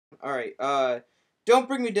Alright, Don't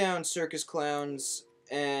Bring Me Down, Circus Clowns.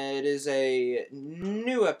 It is a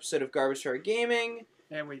new episode of Garbage Fire Gaming.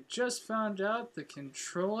 And we just found out the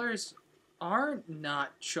controllers aren't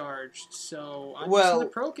not charged, so I'm using the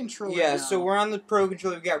Pro Controller now. So we're on the Pro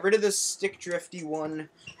Controller. We got rid of the stick drifty one,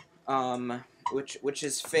 which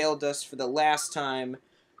has failed us for the last time.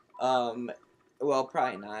 Well,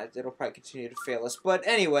 probably not. It'll probably continue to fail us. But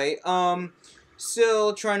anyway,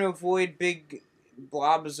 still trying to avoid big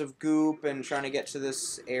blobs of goop and trying to get to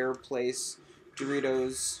this air place,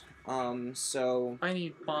 Doritos. So I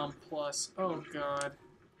need Bomb Plus. Oh god.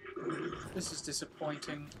 This is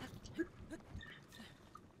disappointing.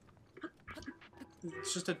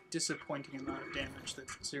 It's just a disappointing amount of damage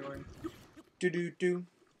that's doing. Do.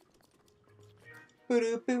 But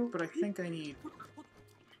I think I need...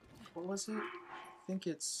 What was it? I think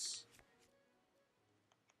it's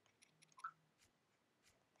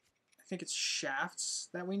shafts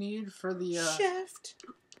that we need for the shaft.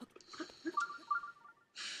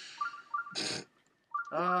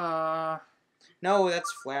 No,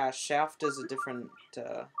 that's Flash. Shaft is a different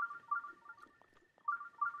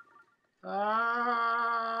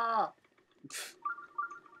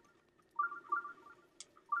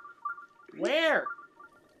Where?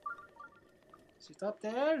 Is it up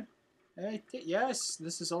there? Yes,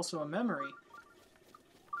 this is also a memory.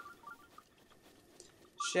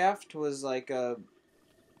 Shaft was like a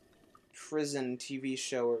prison TV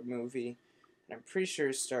show or movie. And I'm pretty sure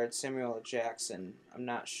it starred Samuel L. Jackson. I'm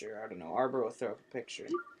not sure. I don't know. Arbor will throw up a picture.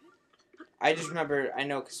 I just remember, I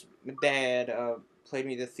know because my dad played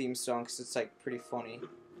me the theme song because it's like pretty funny.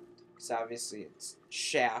 Because obviously it's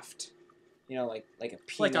Shaft. You know, like a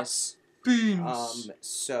penis. Like a penis.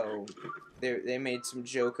 So they made some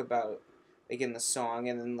joke about like in the song,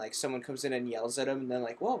 and then like someone comes in and yells at him, and they're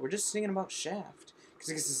like, "Well, we're just singing about Shaft," because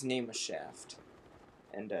I guess his name was Shaft.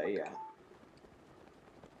 And yeah.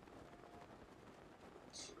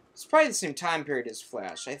 It's probably the same time period as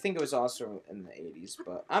Flash. I think it was also in the 80s,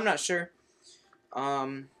 but I'm not sure.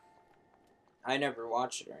 I never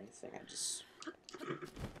watched it or anything. I just...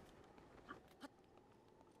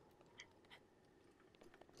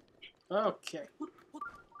 Okay.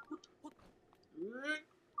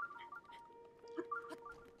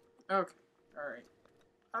 Okay. Alright.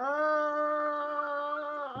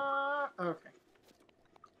 Okay.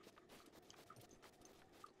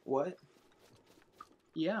 What?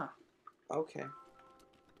 Yeah. Okay.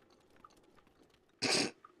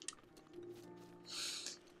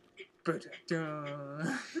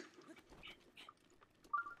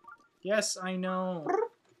 Yes, I know.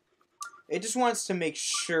 It just wants to make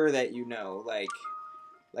sure that you know,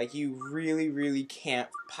 like you really, really can't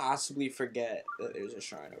possibly forget that there's a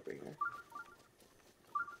shrine over here.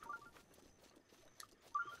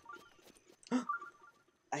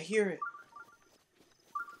 I hear it.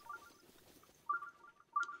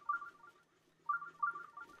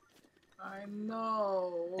 I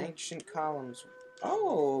know. Ancient columns.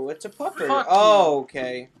 Oh, it's a pupper. Fuck Oh, you.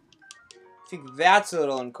 okay. I think that's a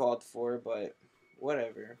little uncalled for, but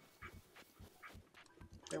whatever.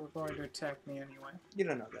 They were going to attack me anyway. You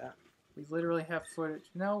don't know that. We literally have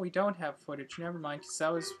footage. No, we don't have footage. Never mind, because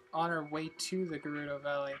that was on our way to the Gerudo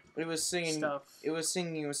Valley. It was singing stuff. It was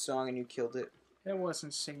singing you a song and you killed it. It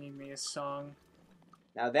wasn't singing me a song.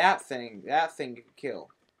 Now that thing you could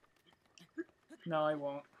kill. No, I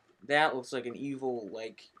won't. That looks like an evil,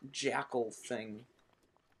 like, jackal thing.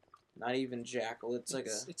 Not even jackal, it's like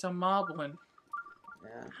a... It's a moblin.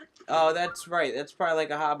 Yeah. Oh, that's right. That's probably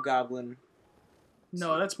like a hobgoblin.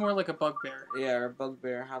 No, that's more like a bugbear. Yeah, or a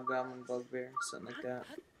bugbear. Hobgoblin, bugbear. Something like that.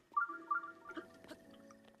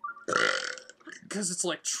 Because it's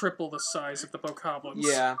like triple the size of the bokoblins.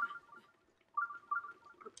 Yeah.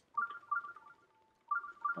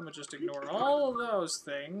 I'm gonna just ignore all of those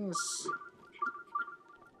things.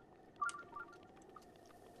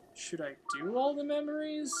 Should I do all the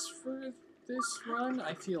memories for this run?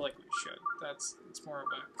 I feel like we should. It's more of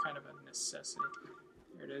a kind of a necessity.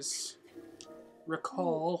 Here it is.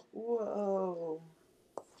 Recall. Whoa.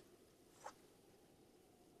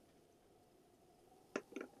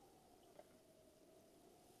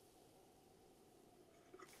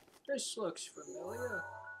 This looks familiar.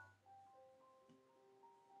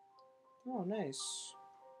 Oh, nice.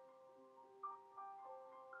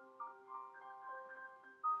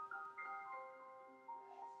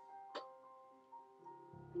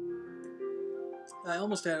 I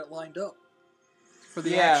almost had it lined up for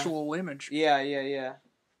the actual image. Yeah.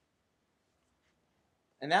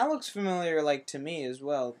 And that looks familiar, like, to me as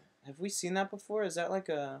well. Have we seen that before? Is that like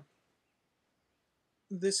a...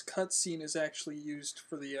 This cutscene is actually used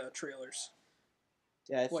for the trailers.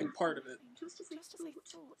 Yeah, I think... Like, part of it. Just as I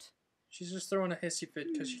thought. She's just throwing a hissy fit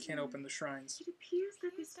because she can't open the shrines. It appears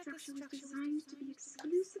that this structure was designed to be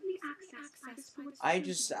exclusively accessed by the sports. I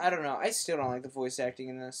don't know. I still don't like the voice acting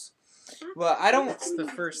in this. Well, I don't... It's the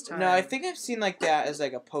first time. No, I think I've seen, like, that as,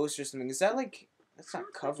 like, a poster or something. Is that, like... That's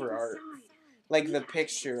not cover art. Like, the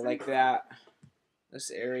picture, like that.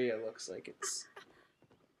 This area looks like it's...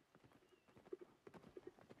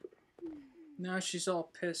 Now she's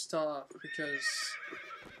all pissed off because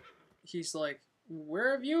he's like,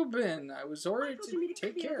 where have you been? I was ordered to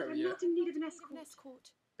take care of you.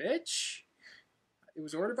 Bitch! It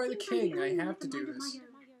was ordered by the king. I have to do this.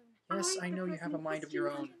 Yes, I know you have a mind of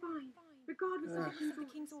your own. Regardless of the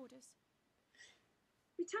king's orders.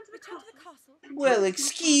 Return to the castle. Well,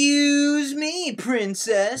 excuse me,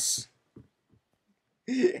 princess.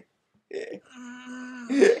 And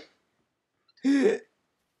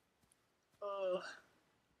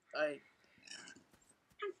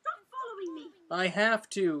stop following me. I have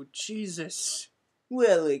to. Jesus.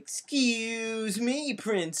 Well, excuse me,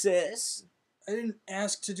 princess. I didn't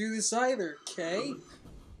ask to do this either, Kay.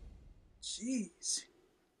 Jeez.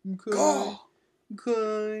 Okay. Go.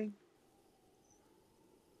 Okay.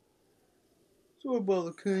 Sorry about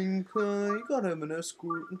the king, okay? You gotta have an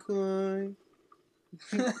escort, okay?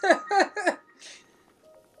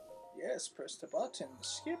 Yes, press the button.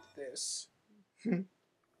 Skip this.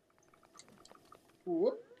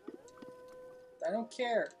 Whoop. I don't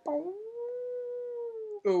care. Oh,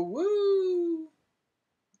 woo.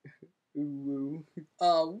 Ooh,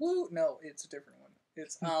 Woo. No, it's a different one.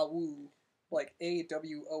 It's woo. Like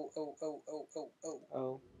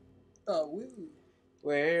AWOOOOOOO. Woo.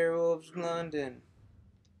 Werewolves London.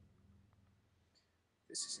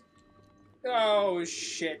 This is. Oh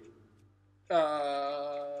shit.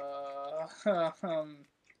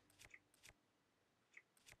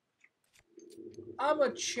 I'ma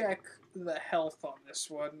check the health on this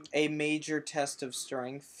one. A major test of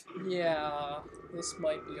strength. Yeah, this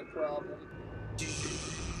might be a problem.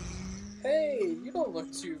 Hey, you don't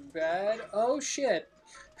look too bad. Oh shit.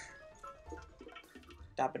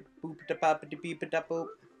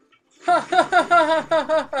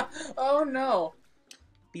 Oh no.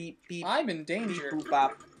 Beep beep. I'm in danger. Beep boop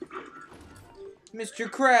bop. Mr.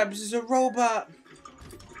 Krabs is a robot.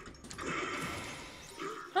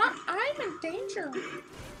 I'm in danger.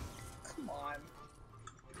 Come on.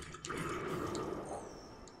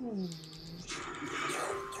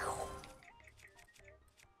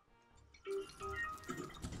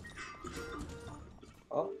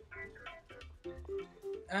 Oh.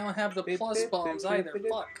 I don't have the plus bombs either.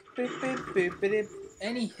 Fuck.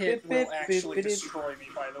 Any hit will actually destroy me,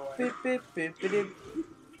 by the way.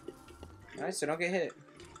 Alright, so don't get hit.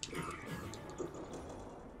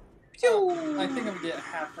 I think I'm gonna get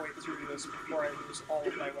halfway through this before I lose all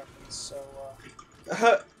of my weapons, so,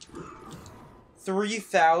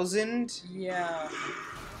 3,000? yeah.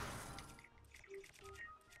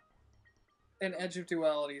 And Edge of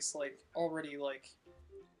Duality is, like, already, like,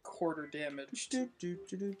 quarter damaged.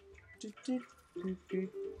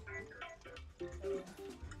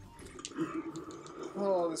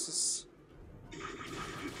 Oh, this is...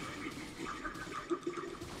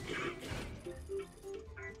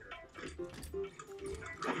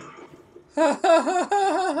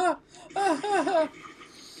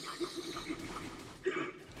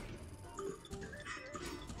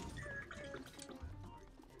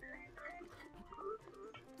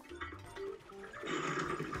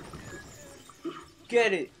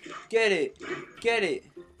 Get it! Get it! Get it!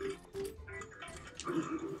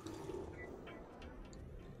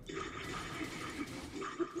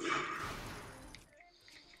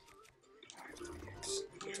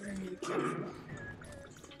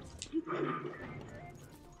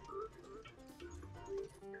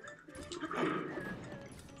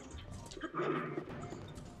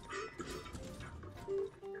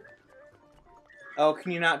 Oh,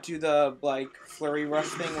 can you not do the, like, flurry rush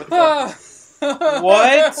thing with the...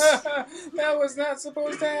 What? That was not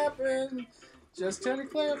supposed to happen. Just trying to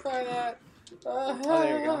clarify that. Oh,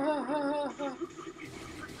 there you go.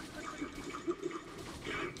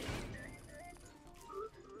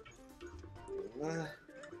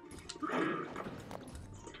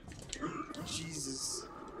 Jesus.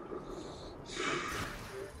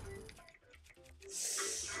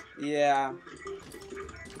 Yeah.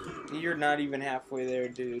 You're not even halfway there,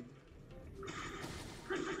 dude.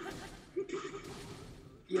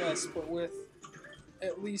 Yes, but with...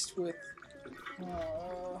 At least with...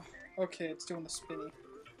 okay, it's doing the spinny.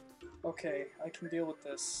 Okay, I can deal with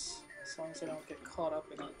this. As long as I don't get caught up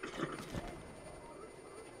in it.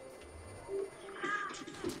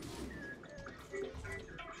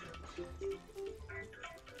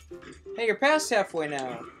 Hey, you're past halfway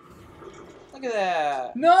now. Look at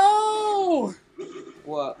that. No!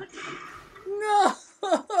 What? No!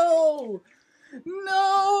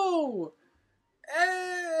 No!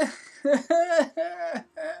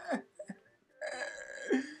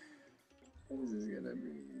 This is gonna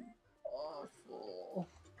be awful.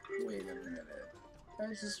 Wait a minute. I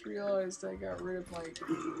just realized I got rid of my...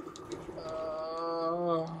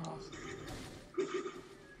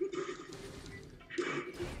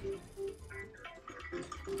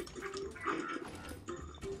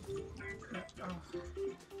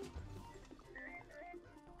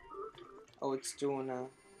 Oh, it's doing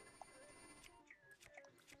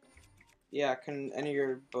Yeah, can any of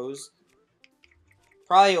your bows...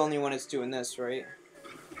 Probably only when it's doing this, right?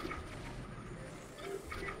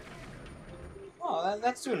 Oh,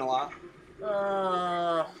 that's doing a lot.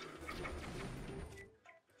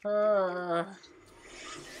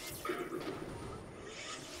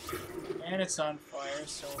 And it's on fire,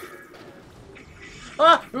 so...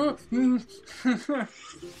 Ah! Ooh. Please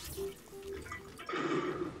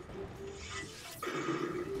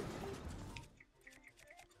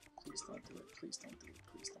don't do it. Please don't do it.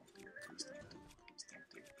 Please don't do it. Please don't do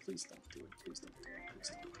it. Please don't do it. Please don't do it. Please don't do it.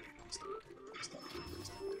 Please don't do it. Please don't do it. Please don't do it. Please don't do it. Please don't do it. Please don't do it.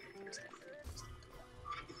 Please don't do it.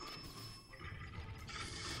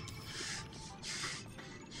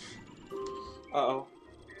 Uh-oh.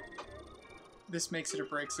 This makes it or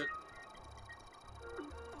breaks it.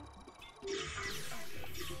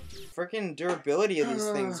 Freaking durability of these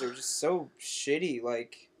things are just so shitty,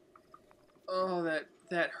 like... Oh,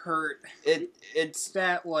 that hurt. It's...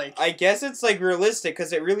 That, like... I guess it's, like, realistic,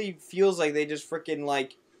 because it really feels like they just freaking,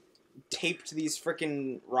 like, taped these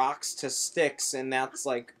freaking rocks to sticks, and that's,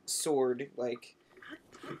 like, sword, like...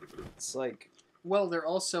 It's, like... Well, they're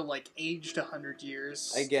also, like, aged 100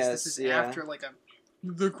 years. I guess, this is yeah. after, like,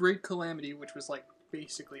 the Great Calamity, which was, like,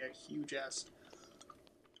 basically a huge-ass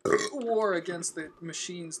war against the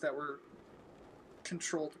machines that were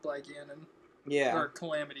controlled by Ganon. Yeah. Or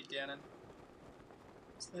Calamity Ganon.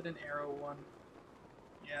 Is that an arrow one?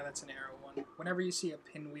 Yeah, that's an arrow one. Whenever you see a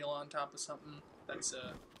pinwheel on top of something, that's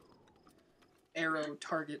a arrow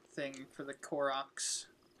target thing for the Koroks.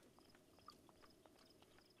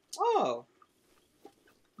 Oh.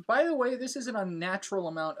 By the way, this is an unnatural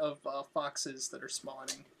amount of foxes that are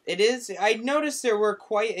spawning. It is. I noticed there were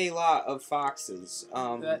quite a lot of foxes.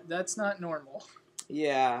 That's not normal.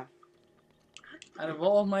 Yeah. Out of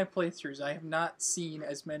all of my playthroughs, I have not seen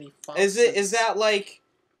as many foxes. Is that like...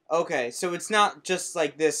 Okay, so it's not just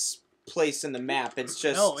like this place in the map, it's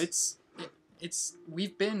just... No, it's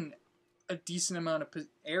we've been a decent amount of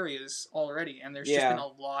areas already, and there's just been a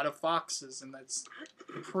lot of foxes, and that's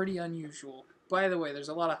pretty unusual. By the way, there's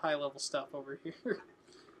a lot of high-level stuff over here.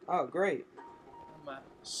 Oh, great. I'm gonna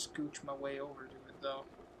scooch my way over to it, though.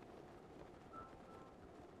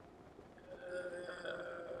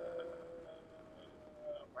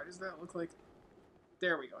 Why does that look like...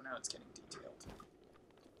 There we go, now it's getting detailed.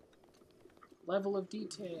 Level of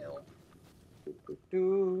detail. Don't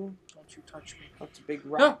you touch me. That's a big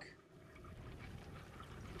rock.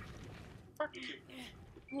 Fuck you.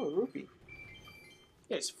 Oh, a rupee.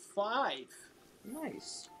 It's 5.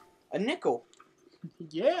 Nice. A nickel.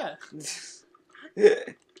 Yeah.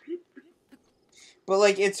 But,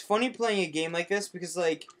 like, it's funny playing a game like this because,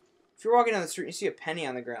 like, if you're walking down the street and you see a penny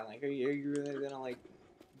on the ground, like, are you really gonna, like,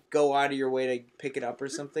 go out of your way to pick it up or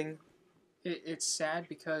something? It's sad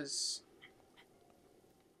because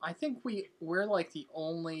I think we're, like, the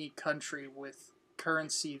only country with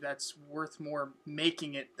currency that's worth more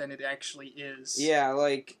making it than it actually is. Yeah,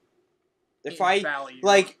 like, if value.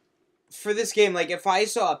 like, for this game, like, if I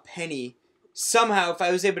saw a penny, somehow, if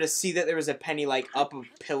I was able to see that there was a penny, like, up a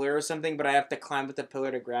pillar or something, but I have to climb up the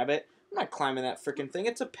pillar to grab it, I'm not climbing that freaking thing.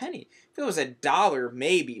 It's a penny. If it was $1,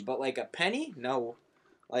 maybe, but, like, a penny? No.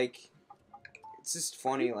 Like, it's just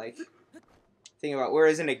funny, like, think about,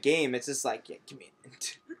 whereas in a game, it's just like, yeah, give me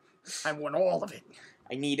it. I want all of it.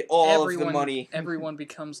 I need all of the money. Everyone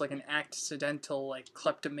becomes, like, an accidental, like,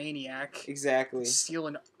 kleptomaniac. Exactly.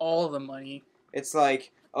 Stealing all the money. It's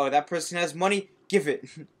like, oh, that person has money, give it.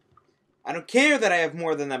 I don't care that I have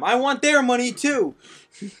more than them. I want their money, too.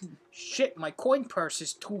 Shit, my coin purse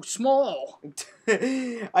is too small.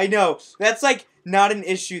 I know. That's, like, not an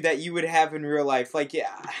issue that you would have in real life. Like,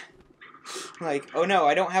 yeah. Like, oh, no,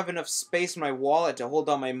 I don't have enough space in my wallet to hold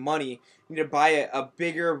all my money. I need to buy a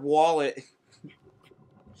bigger wallet.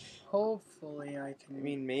 Hopefully I can... I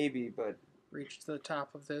mean, maybe, but... reach to the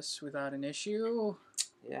top of this without an issue.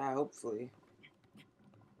 Yeah, hopefully.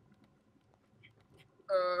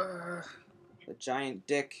 The giant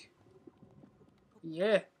dick.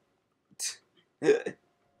 Yeah.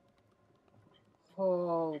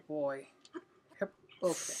 Oh boy. Yep.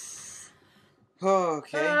 Okay.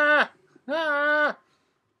 Okay. Ah! Ah!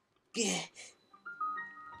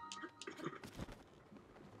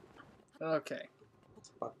 Okay.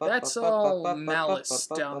 That's all malice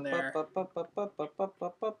down there.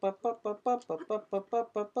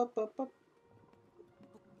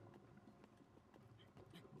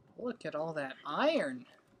 Look at all that iron.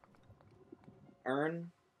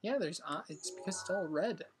 Iron? Yeah, there's it's because it's all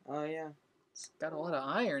red. Oh, yeah. It's got a lot of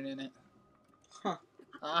iron in it. Huh.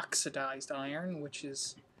 Oxidized iron, which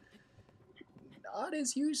is not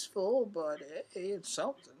as useful, but hey, it's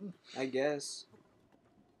something. I guess.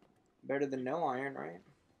 Better than no iron, right?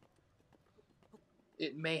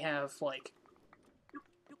 It may have, like,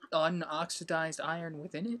 unoxidized iron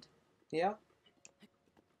within it. Yeah.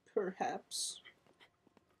 Perhaps.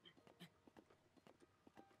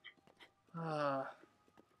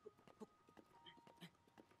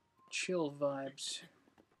 Chill vibes.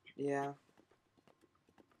 Yeah.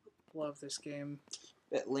 Love this game.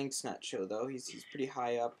 Bet Link's not chill, though. He's pretty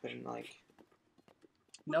high up and, like...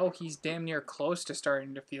 No, he's damn near close to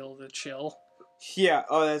starting to feel the chill. Yeah,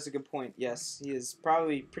 oh, that's a good point. Yes, he is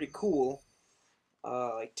probably pretty cool,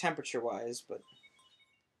 like, temperature-wise, but...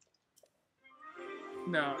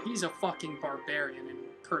 No, he's a fucking barbarian in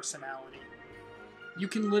personality. You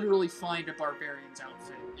can literally find a barbarian's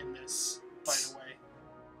outfit in this, by the way.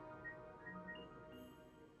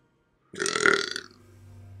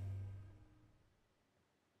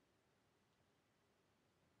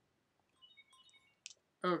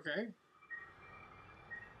 Okay.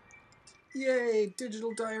 Yay,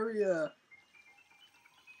 digital diarrhea!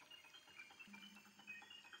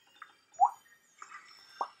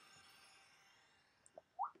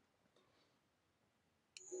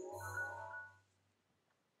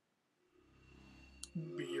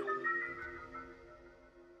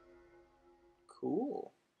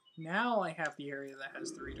 Cool. Now I have the area that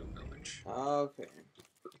has the Rito Village. Okay.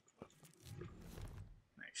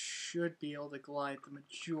 I should be able to glide the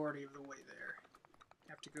majority of the way there. I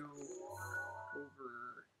have to go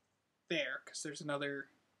over there, because there's another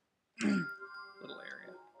little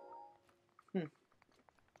area.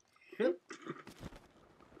 Yep.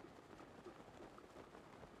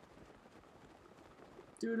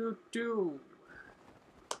 Do-do-do.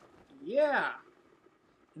 Yeah!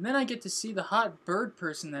 And then I get to see the hot bird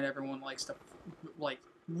person that everyone likes to, like,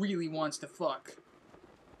 really wants to fuck.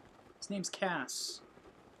 His name's Cass.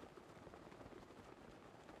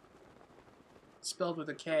 Spelled with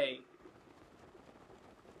a K.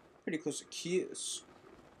 Pretty close to kiss.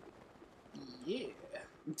 Yeah.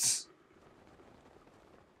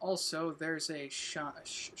 Also, there's a shrine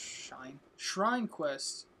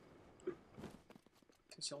quest.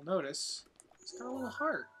 Because you'll notice, it's got a little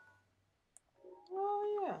heart.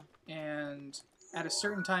 Oh, yeah. And at a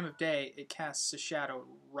certain time of day, it casts a shadow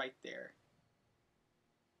right there.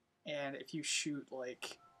 And if you shoot,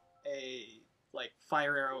 like, a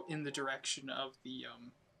fire arrow in the direction of the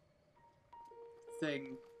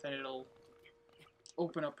thing, then it'll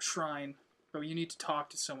open up a shrine. But you need to talk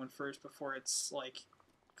to someone first before it's, like,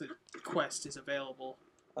 the quest is available.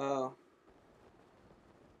 Oh.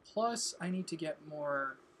 Plus, I need to get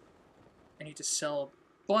more... I need to sell a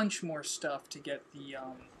bunch more stuff to get the,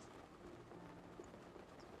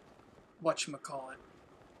 whatchamacallit.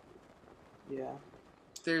 Yeah.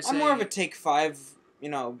 There's I'm more of a Take 5, you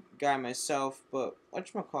know, guy myself, but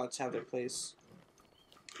whatchamacallits have their place.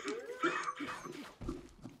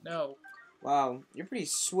 No. Wow, you're pretty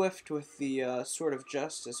swift with the Sword of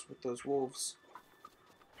Justice with those wolves.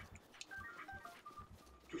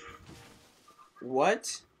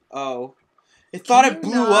 What? Oh. It thought it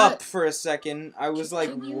blew up for a second. I was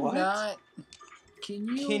like, what? Can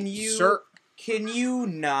you... Can you... Sir. Can you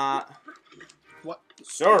not? What?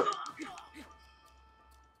 Sir.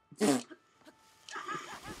 He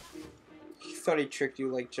thought he tricked you,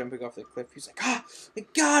 like, jumping off the cliff. He's like, ah! I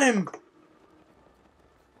got him!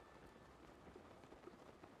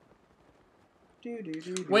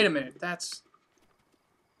 Wait a minute, that's...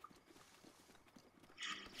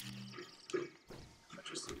 I'll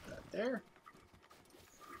just leave that there.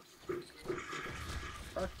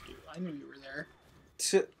 Fuck you, I knew you were there.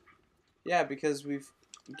 Yeah, because we've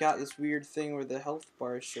got this weird thing where the health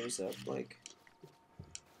bar shows up, like...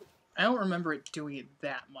 I don't remember it doing it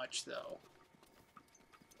that much, though.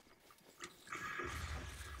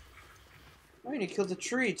 Oh, and you killed a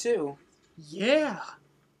tree, too. Yeah!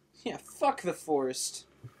 Yeah, fuck the forest.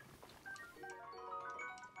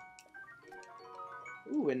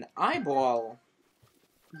 Ooh, an eyeball.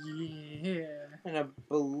 Yeah. And a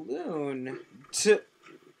balloon.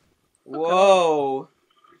 Whoa.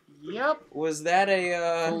 Yep. Was that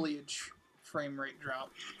a Foliage frame rate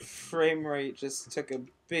drop. frame rate just took a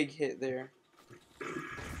big hit there.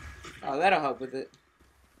 Oh, that'll help with it.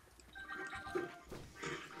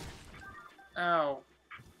 Ow.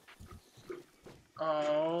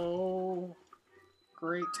 Oh.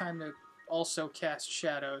 Great time to also cast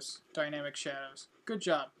shadows. Dynamic shadows. Good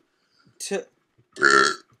job.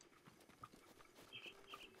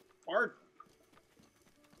 Bard.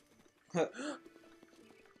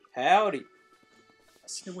 Howdy.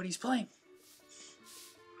 Listen to what he's playing.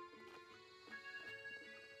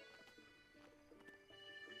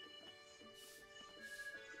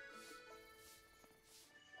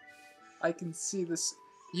 I can see this.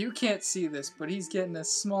 You can't see this, but he's getting a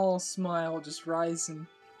small smile just rising.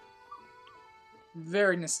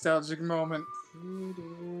 Very nostalgic moment.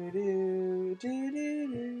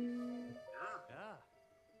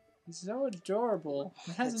 He's so adorable.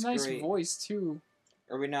 He has That's a nice great. voice too.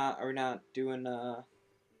 Are we not doing you're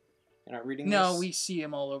not reading No, this? we see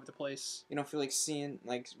him all over the place. You don't feel like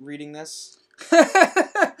reading this?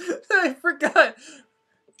 I forgot.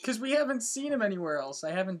 Because we haven't seen him anywhere else. I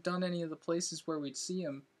haven't done any of the places where we'd see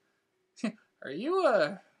him. Are you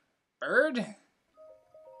a bird?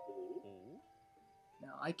 No,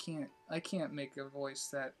 I can't make a voice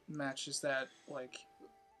that matches that, like...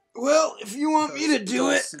 Well, if you want me to do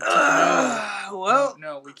it, well...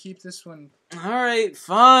 No, we keep this one... Alright,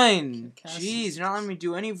 fine. Cass Jeez, is you're not letting me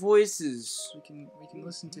do any voices. We can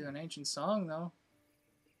listen to an ancient song, though.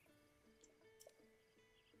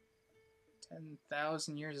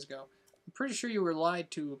 10,000 years ago. I'm pretty sure you were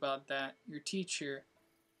lied to about that. Your teacher.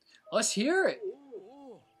 Let's hear it.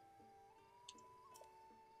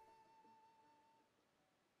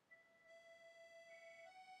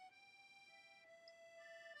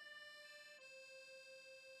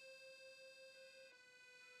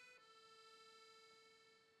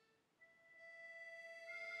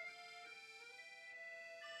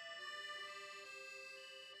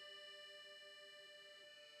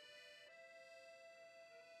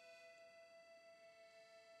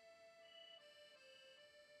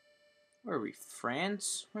 Where are we?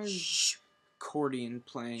 France? Where's accordion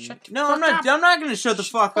playing? Shut the no, fuck I'm not. up. I'm not gonna shut the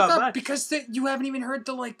fuck up. Because you haven't even heard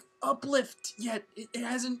the like uplift yet. It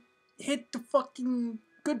hasn't hit the fucking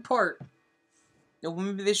good part. Well,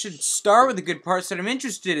 maybe they should start with the good parts that I'm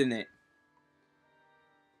interested in it.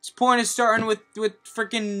 This point is starting with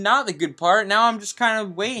freaking not the good part. Now I'm just kind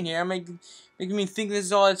of waiting here. Making me think this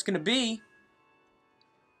is all it's gonna be.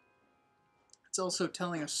 It's also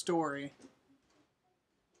telling a story.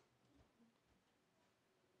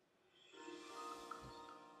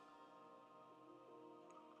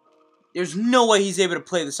 There's no way he's able to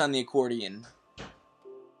play this on the accordion.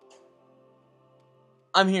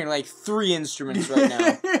 I'm hearing like 3 instruments right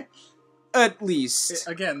now. At least.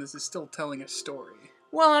 Again, this is still telling a story.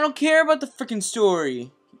 Well, I don't care about the freaking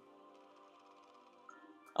story.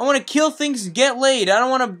 I want to kill things and get laid. I don't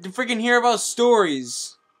want to freaking hear about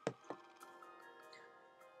stories.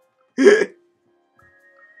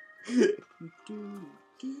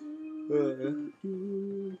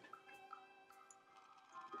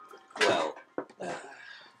 Well,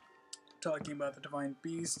 talking about the divine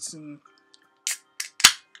beasts and...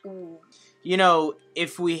 You know,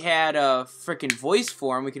 if we had a freaking voice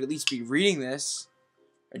form, we could at least be reading this.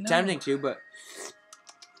 Or attempting to, but...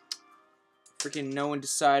 Freaking no one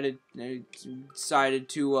decided to,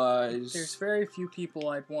 There's very few people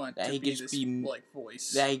I'd want that to he be could this, be, like,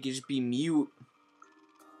 voice. That he could just be mute.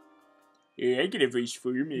 Yeah, I get a voice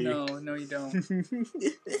for me. No, you don't.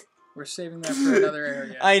 We're saving that for another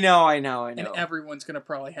area. I know. And everyone's gonna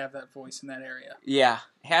probably have that voice in that area. Yeah.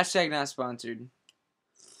 Hashtag not sponsored.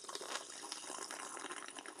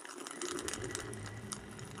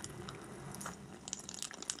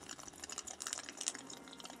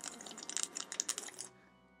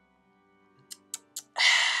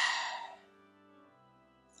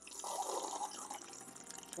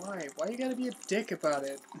 Why? Why you gotta be a dick about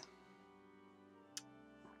it?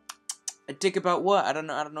 A dick about what? I don't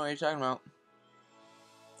know what you're talking about.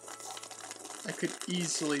 I could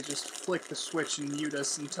easily just flick the switch and mute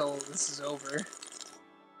us until this is over.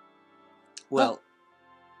 Well,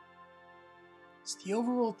 it's the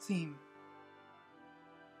overworld theme.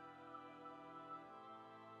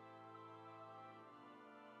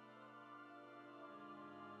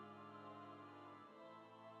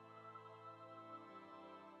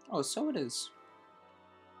 oh, so it is.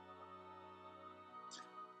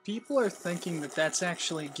 People are thinking that that's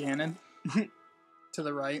actually Ganon. To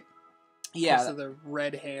the right. Yeah. Because of the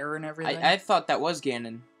red hair and everything. I thought that was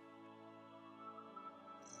Ganon.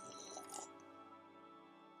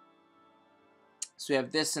 So we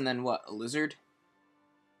have this and then what? A lizard?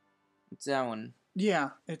 What's that one?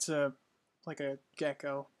 Yeah, it's like a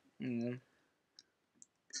gecko. Mm.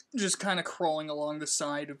 Just kind of crawling along the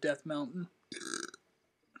side of Death Mountain.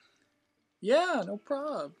 Yeah, no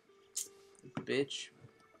prob. Bitch.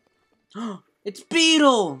 It's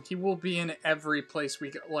Beetle! He will be in every place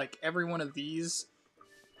we go. Like, every one of these,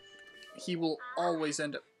 he will always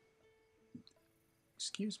end up...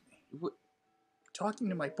 Excuse me. What? Talking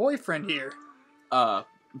to my boyfriend here. Yeah!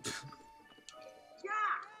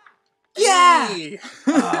 Hey!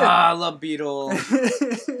 I love Beetle.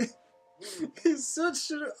 He's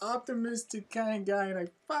such an optimistic kind of guy, and I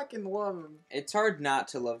fucking love him. It's hard not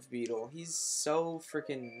to love Beetle. He's so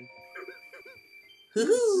freaking...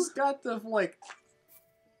 He's got the, like,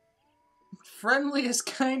 friendliest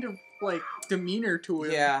kind of, like, demeanor to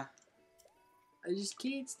him. Yeah. I just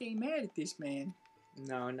can't stay mad at this man.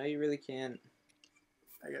 No, you really can't.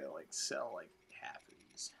 I gotta, like, sell, like, half of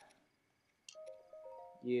these.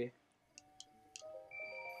 Yeah.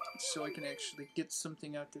 So I can actually get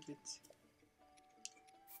something out of it.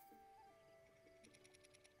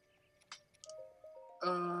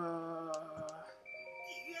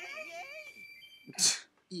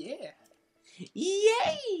 Yeah.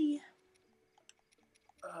 Yay!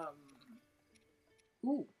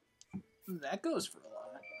 Ooh. That goes for a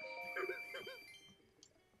lot.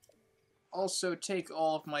 Also, take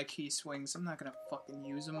all of my key swings. I'm not gonna fucking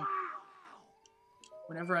use them.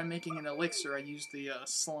 Whenever I'm making an elixir, I use the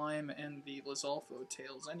slime and the Lizalfo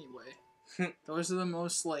tails anyway. Those are the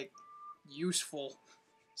most, like, useful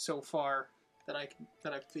so far that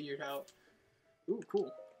I've figured out. Ooh, cool.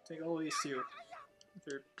 Take all of these too.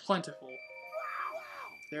 They're plentiful.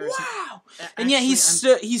 Wow! And yet he's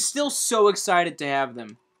still so excited to have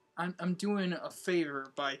them. I'm doing a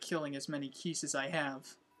favor by killing as many keys as I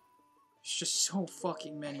have. There's just so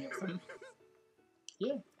fucking many of them.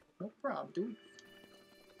 Yeah, no problem, dude.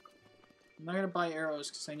 I'm not gonna buy arrows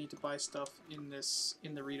because I need to buy stuff in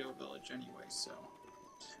the Rito village anyway, so.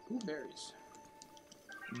 Ooh, berries.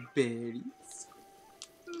 Berries?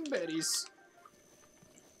 Berries.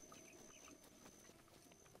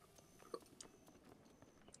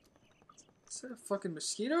 Is that a fucking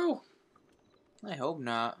mosquito? I hope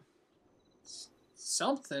not.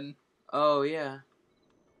 Something. Oh, yeah.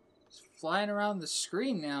 It's flying around the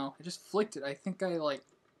screen now. I just flicked it. I think I, like,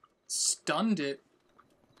 stunned it.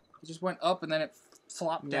 It just went up and then it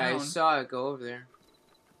flopped down. Yeah, I saw it go over there.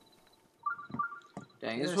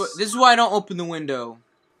 Dang, this is why I don't open the window.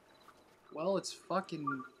 Well, it's fucking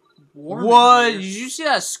warm. What? Did you see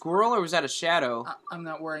that squirrel or was that a shadow? I'm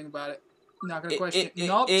not worrying about it. Not gonna question it.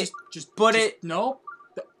 Nope. Just nope.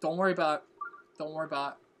 Don't worry about it. Don't worry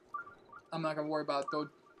about it. I'm not gonna worry about it, dude.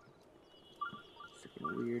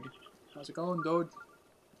 Freaking weird. How's it going, dude?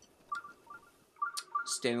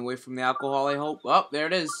 Staying away from the alcohol, I hope. Oh, there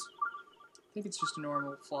it is. I think it's just a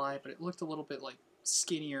normal fly, but it looked a little bit, like,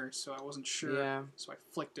 skinnier, so I wasn't sure. Yeah. So I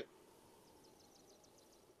flicked it.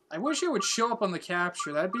 I wish it would show up on the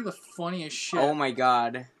capture. That'd be the funniest shit. Oh my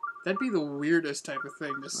god. That'd be the weirdest type of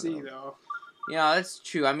thing to see, though. Yeah, that's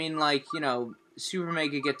true. I mean, like, you know, Super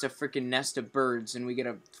Mega gets a freaking nest of birds, and we get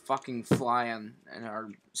a fucking fly in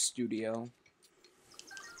our studio.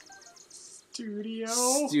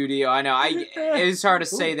 Studio, I know. It's hard to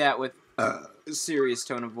say that with a serious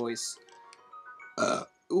tone of voice.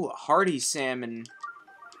 Ooh, a hearty salmon.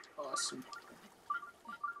 Awesome.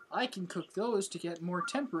 I can cook those to get more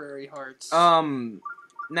temporary hearts.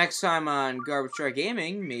 Next time on Garbage Truck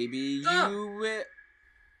Gaming, maybe you will.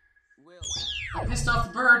 I pissed off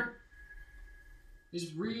the bird.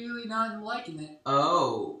 He's really not liking it.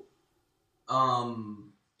 Oh.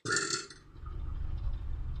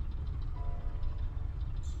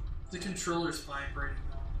 The controller's vibrating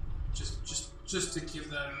though. Just to give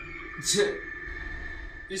that.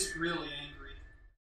 It's really angry.